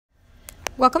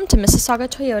Welcome to Mississauga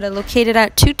Toyota, located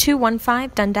at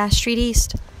 2215 Dundas Street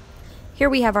East. Here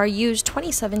we have our used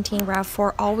 2017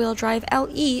 RAV4 all-wheel drive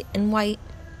LE in white.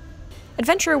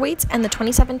 Adventure awaits, and the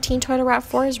 2017 Toyota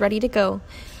RAV4 is ready to go.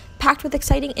 Packed with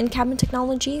exciting in-cabin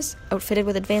technologies, outfitted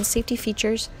with advanced safety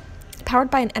features,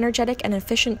 powered by an energetic and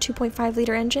efficient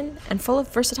 2.5-liter engine, and full of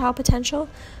versatile potential,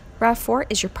 RAV4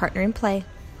 is your partner in play.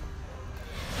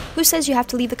 Who says you have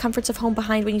to leave the comforts of home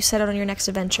behind when you set out on your next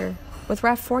adventure? With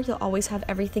RAV4, you'll always have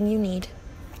everything you need.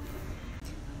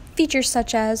 Features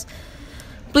such as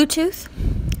Bluetooth,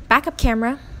 backup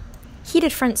camera,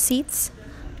 heated front seats,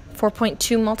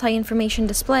 4.2 multi-information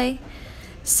display,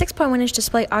 6.1-inch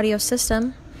display audio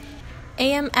system,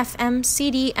 AM, FM,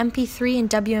 CD, MP3, and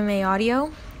WMA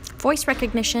audio, voice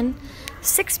recognition,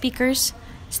 6 speakers,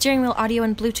 steering wheel audio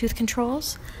and Bluetooth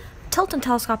controls, tilt and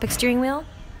telescopic steering wheel,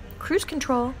 cruise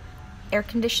control, air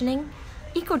conditioning,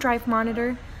 eco-drive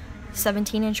monitor,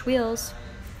 17-inch wheels,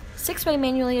 6-way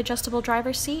manually adjustable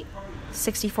driver's seat,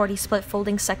 60/40 split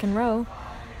folding second row,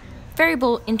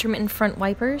 variable intermittent front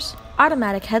wipers,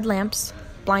 automatic headlamps,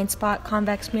 blind spot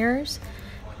convex mirrors,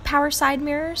 power side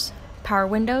mirrors, power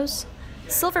windows,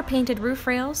 silver painted roof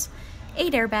rails,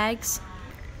 8 airbags,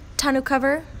 tonneau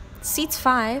cover, seats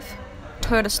 5,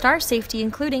 Toyota Star safety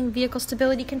including vehicle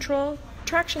stability control,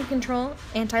 traction control,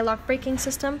 anti-lock braking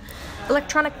system,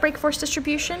 electronic brake force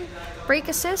distribution, brake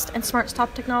assist, and smart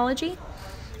stop technology,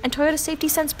 and Toyota Safety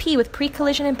Sense P with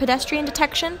pre-collision and pedestrian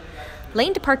detection,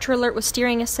 lane departure alert with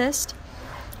steering assist,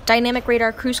 dynamic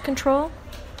radar cruise control,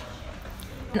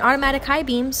 and automatic high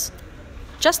beams,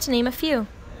 just to name a few.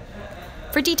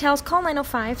 For details, call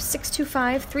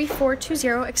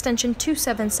 905-625-3420, extension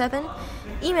 277,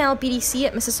 email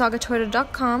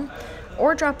bdc@mississaugatoyota.com,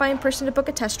 or drop by in person to book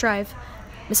a test drive.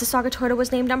 Mississauga Toyota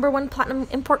was named #1 Platinum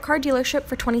Import Car Dealership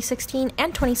for 2016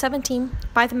 and 2017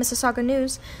 by the Mississauga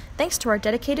News, thanks to our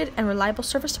dedicated and reliable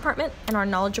service department and our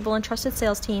knowledgeable and trusted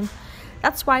sales team.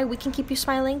 That's why we can keep you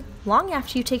smiling long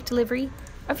after you take delivery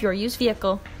of your used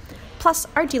vehicle. Plus,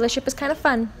 our dealership is kind of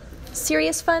fun.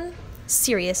 Serious fun?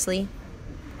 Seriously.